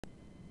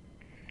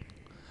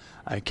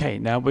Okay,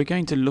 now we're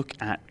going to look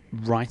at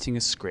writing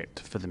a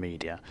script for the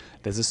media.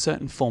 There's a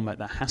certain format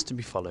that has to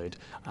be followed,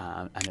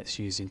 and it's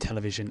used in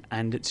television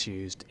and it's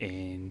used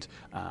in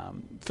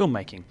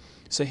filmmaking.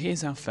 So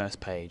here's our first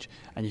page,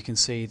 and you can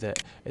see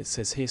that it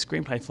says here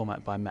Screenplay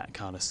format by Matt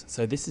Carlos.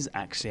 So this is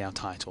actually our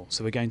title.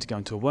 So we're going to go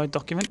into a Word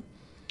document,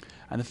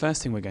 and the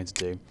first thing we're going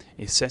to do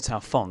is set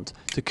our font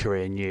to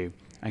Korea New,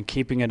 and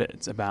keeping it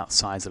at about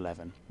size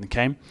 11.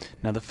 Okay.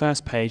 Now the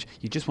first page,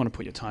 you just want to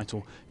put your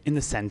title in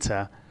the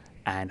center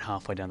and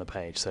halfway down the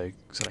page. So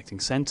selecting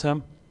center,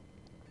 and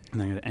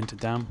then I'm going to enter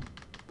down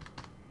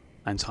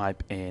and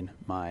type in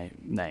my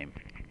name.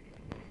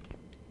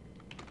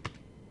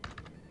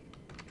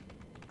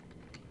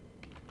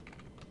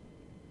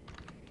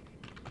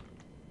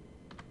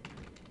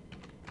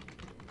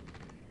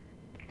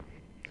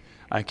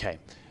 Okay,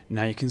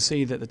 now you can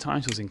see that the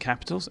title's in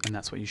capitals, and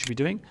that's what you should be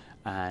doing.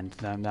 And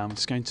now I'm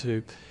just going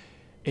to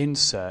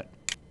insert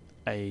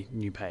a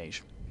new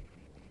page.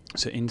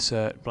 So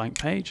insert blank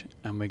page,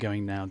 and we're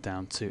going now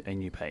down to a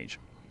new page.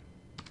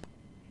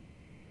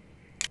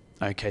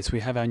 Okay, so we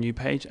have our new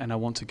page, and I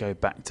want to go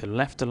back to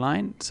left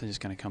align, so just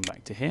going to come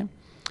back to here.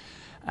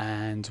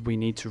 And we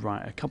need to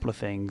write a couple of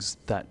things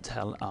that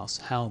tell us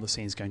how the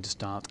scene is going to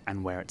start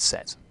and where it's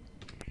set.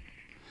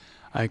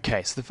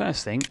 Okay, so the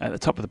first thing, at the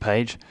top of the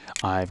page,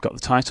 I've got the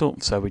title,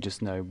 so we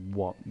just know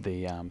what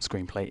the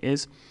screenplay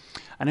is.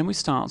 And then we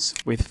start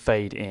with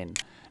fade in.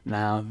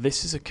 Now,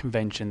 this is a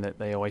convention that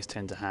they always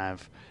tend to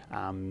have.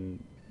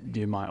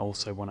 You might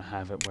also want to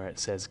have it where it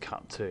says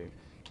cut to.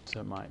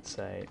 So it might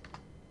say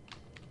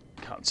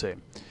cut to.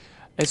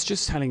 It's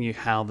just telling you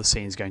how the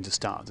scene is going to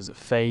start. Does it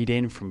fade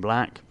in from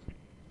black,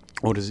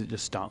 or does it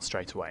just start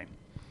straight away?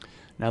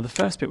 Now, the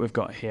first bit we've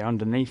got here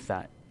underneath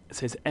that, it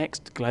says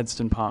Ext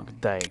Gladstone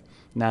Park Day.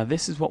 Now,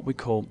 this is what we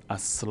call a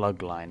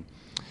slug line.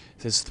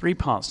 There's three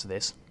parts to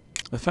this.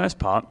 The first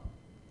part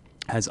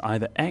has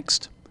either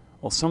Ext,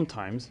 or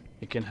sometimes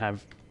it can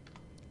have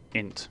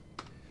int.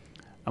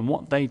 And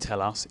what they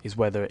tell us is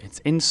whether it's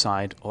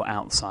inside or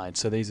outside.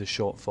 So these are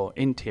short for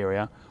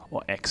interior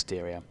or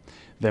exterior.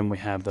 Then we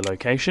have the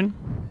location,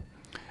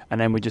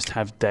 and then we just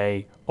have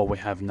day or we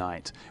have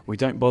night. We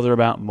don't bother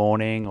about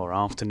morning or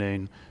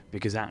afternoon,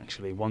 because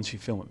actually once you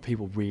film it,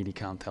 people really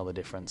can't tell the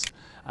difference.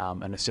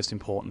 And it's just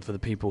important for the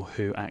people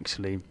who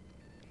actually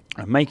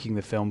are making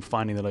the film,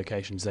 finding the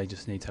locations. They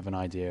just need to have an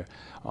idea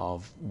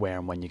of where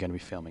and when you're going to be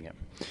filming it.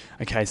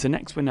 Okay, so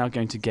next we're now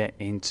going to get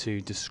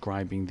into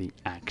describing the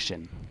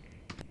action.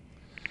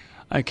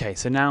 Okay,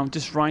 so now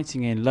just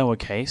writing in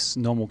lowercase,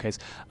 normal case,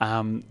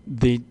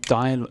 the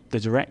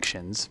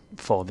directions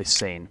for this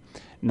scene.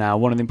 Now,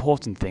 one of the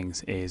important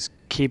things is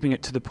keeping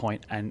it to the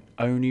point and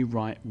only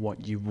write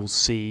what you will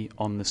see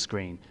on the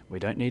screen. We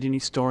don't need any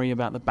story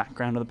about the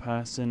background of the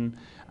person,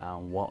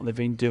 what they've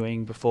been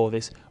doing before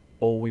this.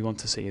 All we want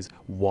to see is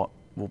what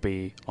will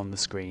be on the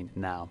screen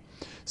now.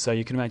 So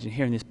you can imagine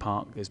here in this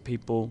park, there's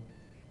people.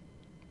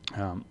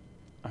 I'm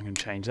going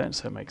to change that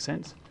so it makes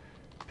sense.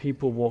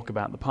 People walk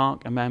about the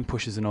park. A man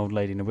pushes an old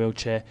lady in a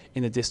wheelchair.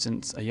 In the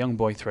distance, a young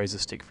boy throws a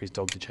stick for his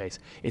dog to chase.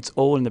 It's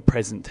all in the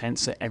present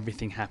tense, so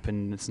everything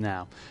happens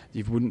now.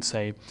 You wouldn't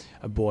say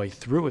a boy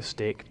threw a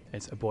stick.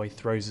 It's a boy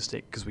throws a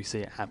stick, because we see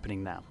it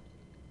happening now.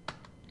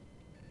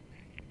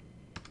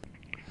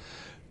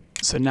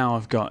 So now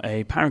I've got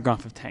a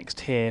paragraph of text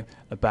here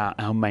about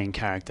our main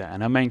character,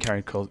 and our main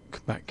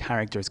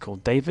character is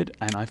called David,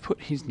 and I've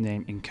put his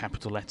name in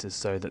capital letters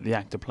so that the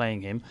actor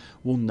playing him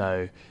will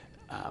know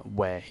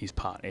where his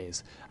part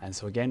is. And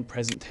so again,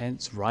 present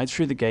tense, rides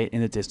through the gate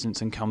in the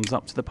distance and comes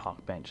up to the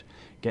park bench,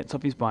 gets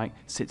off his bike,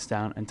 sits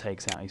down and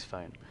takes out his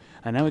phone.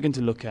 And now we're going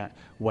to look at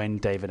when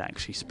David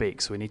actually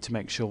speaks. So we need to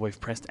make sure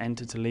we've pressed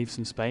enter to leave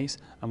some space,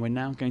 and we're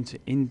now going to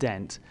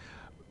indent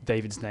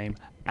David's name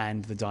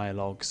and the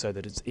dialogue so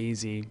that it's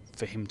easy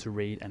for him to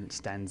read and it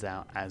stands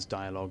out as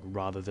dialogue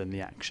rather than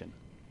the action.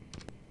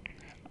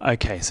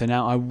 Okay, so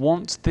now I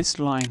want this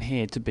line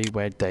here to be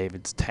where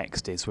David's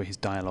text is, where his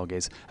dialogue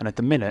is. And at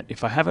the minute,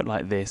 if I have it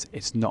like this,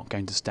 it's not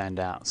going to stand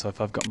out. So if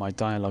I've got my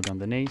dialogue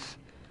underneath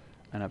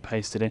and I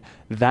paste it in,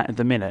 that at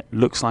the minute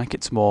looks like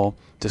it's more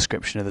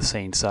description of the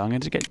scene. So I'm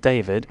going to get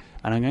David,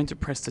 and I'm going to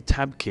press the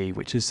tab key,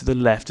 which is to the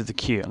left of the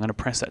Q. I'm going to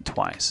press that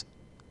twice.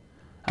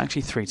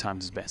 Actually, 3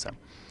 times is better.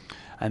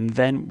 And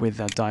then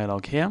with our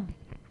dialogue here,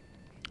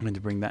 I'm going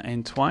to bring that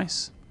in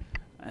twice.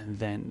 And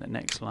then the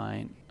next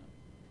line.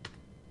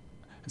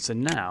 And so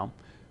now,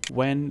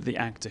 when the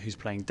actor who's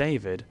playing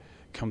David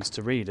comes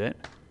to read it,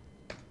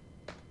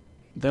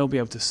 they'll be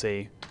able to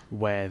see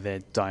where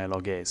their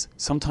dialogue is.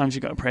 Sometimes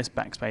you've got to press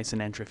backspace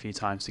and enter a few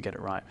times to get it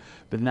right.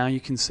 But now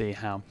you can see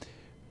how,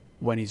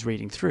 when he's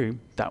reading through,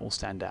 that will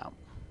stand out.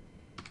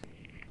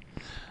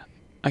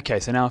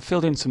 Okay, so now I've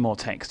filled in some more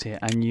text here,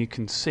 and you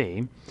can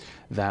see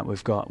that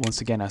we've got,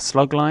 once again, our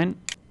slug line,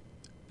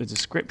 the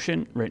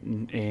description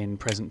written in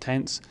present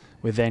tense.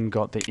 We've then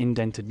got the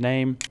indented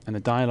name and the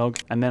dialogue,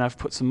 and then I've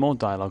put some more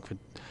dialogue for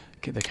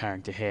the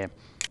character here.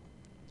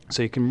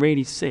 So you can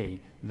really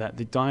see that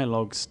the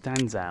dialogue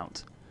stands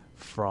out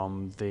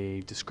from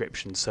the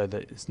description so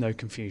that there's no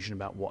confusion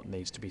about what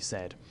needs to be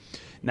said.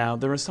 Now,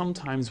 there are some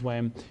times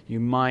when you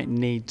might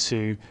need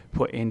to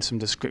put in some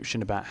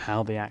description about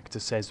how the actor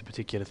says a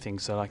particular thing.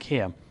 So like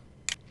here,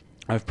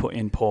 I've put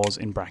in pause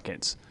in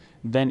brackets.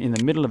 Then in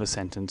the middle of a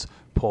sentence,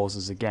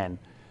 pauses again.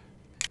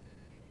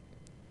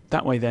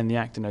 That way then the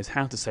actor knows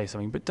how to say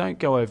something, but don't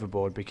go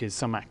overboard, because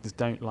some actors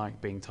don't like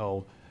being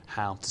told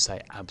how to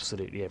say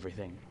absolutely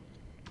everything.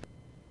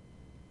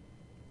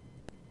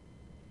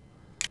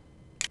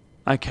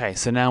 Okay,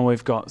 so now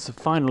we've got the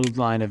final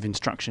line of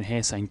instruction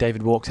here saying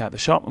David walks out the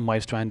shop and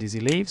waves to Andy as he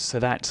leaves. So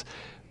that's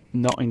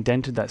not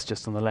indented, that's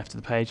just on the left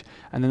of the page.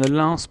 And then the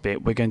last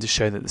bit, we're going to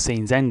show that the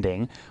scene's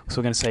ending. So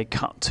we're going to say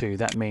cut to.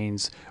 That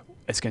means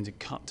it's going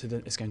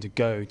to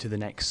go to the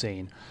next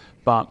scene.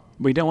 But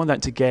we don't want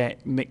that to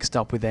get mixed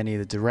up with any of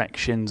the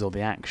directions or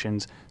the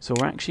actions. So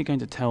we're actually going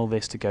to tell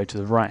this to go to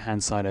the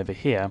right-hand side over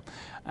here.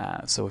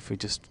 So if we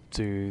just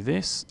do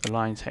this,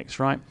 align text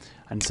right.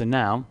 And so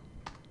now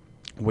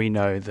we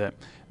know that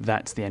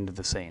that's the end of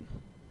the scene.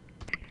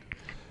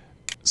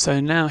 So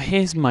now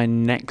here's my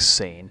next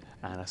scene.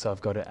 And so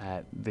I've got it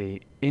at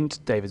the int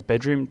David's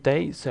bedroom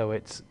day. So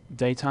it's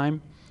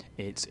daytime.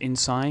 It's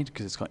inside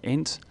because it's got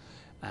int.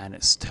 And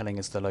it's telling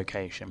us the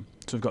location.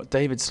 So we've got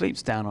David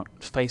sleeps down,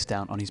 face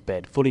down on his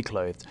bed, fully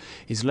clothed.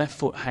 His left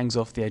foot hangs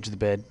off the edge of the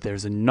bed. There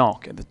is a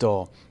knock at the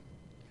door.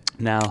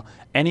 Now,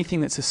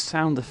 anything that's a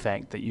sound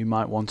effect that you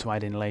might want to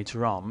add in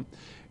later on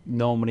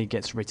normally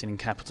gets written in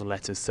capital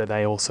letters, so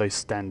they also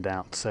stand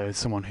out. So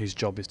someone whose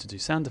job is to do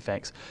sound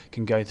effects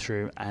can go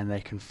through and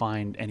they can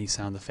find any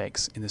sound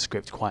effects in the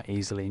script quite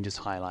easily and just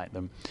highlight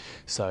them.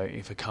 So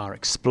if a car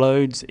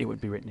explodes, it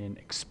would be written in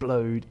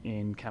explode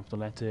in capital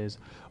letters,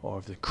 or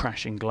if the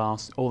crashing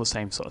glass, all the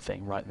same sort of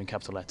thing, write them in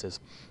capital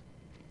letters.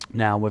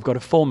 Now we've got to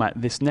format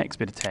this next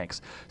bit of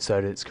text so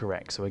that it's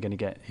correct. So we're going to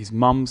get his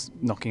mum's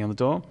knocking on the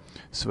door,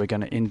 so we're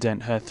going to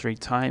indent her 3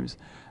 times,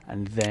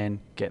 and then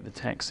get the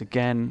text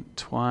again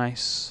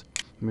twice,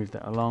 move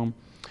that along.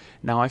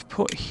 Now I've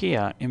put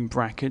here in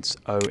brackets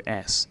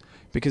OS,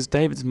 because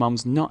David's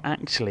mum's not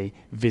actually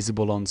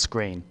visible on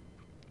screen,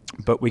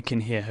 but we can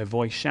hear her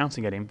voice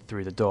shouting at him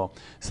through the door.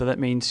 So that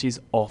means she's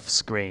off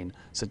screen.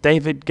 So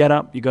David, get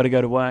up, you got to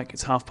go to work,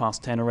 it's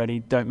 10:30 already,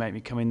 don't make me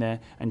come in there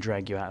and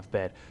drag you out of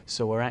bed.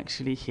 So we're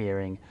actually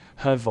hearing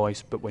her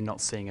voice, but we're not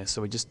seeing her,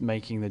 so we're just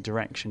making the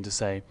direction to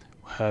say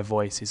her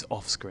voice is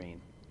off screen.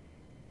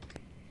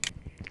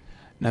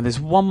 Now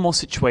there's one more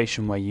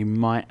situation where you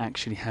might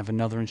actually have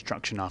another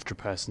instruction after a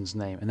person's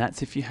name, and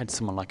that's if you had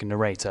someone like a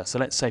narrator. So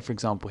let's say, for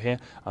example, here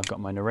I've got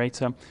my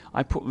narrator.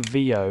 I put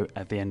VO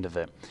at the end of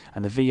it,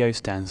 and the VO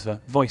stands for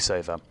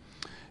voiceover.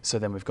 So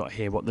then we've got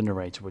here what the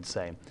narrator would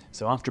say.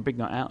 So after a big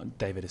night out,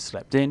 David has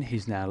slept in,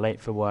 he's now late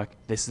for work.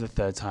 This is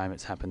the 3rd time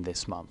it's happened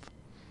this month.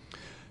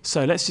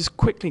 So let's just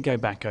quickly go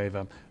back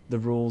over the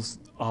rules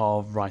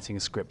of writing a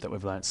script that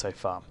we've learned so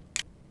far.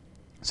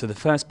 So the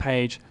first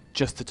page,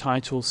 just the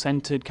title,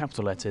 centered,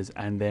 capital letters,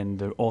 and then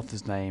the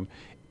author's name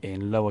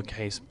in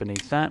lowercase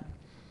beneath that.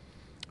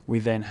 We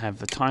then have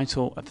the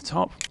title at the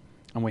top,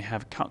 and we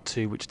have cut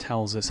to, which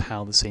tells us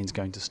how the scene's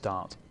going to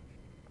start.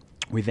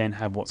 We then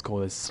have what's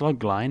called a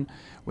slug line,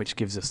 which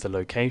gives us the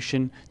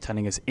location,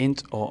 telling us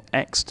int or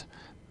ext,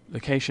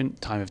 location,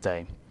 time of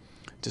day.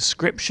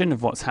 Description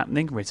of what's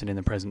happening, written in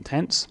the present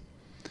tense.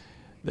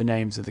 The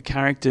names of the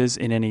characters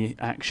in any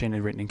action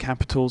are written in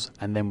capitals,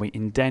 and then we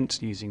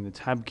indent using the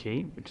tab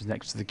key, which is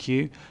next to the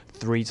Q,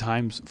 3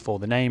 times for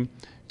the name,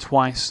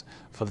 twice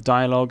for the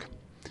dialogue.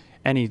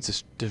 Any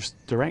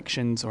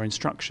directions or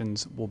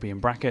instructions will be in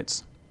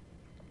brackets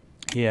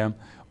here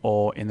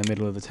or in the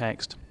middle of the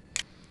text.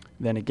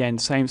 Then again,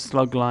 same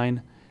slug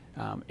line,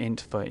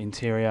 int for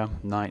interior,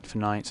 night for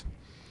night.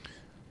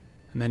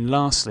 And then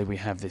lastly, we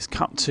have this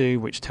cut to,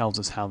 which tells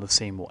us how the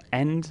scene will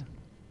end.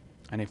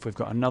 And if we've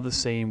got another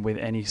scene with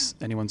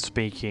anyone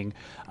speaking,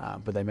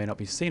 but they may not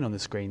be seen on the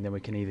screen, then we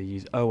can either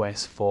use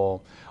OS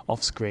for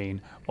off-screen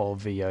or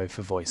VO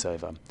for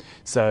voiceover.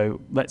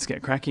 So let's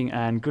get cracking,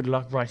 and good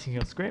luck writing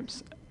your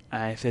scripts.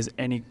 If there's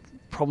any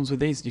problems with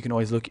these, you can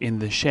always look in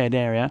the shared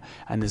area,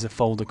 and there's a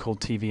folder called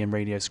TV and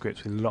radio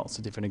scripts with lots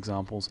of different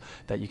examples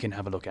that you can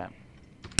have a look at.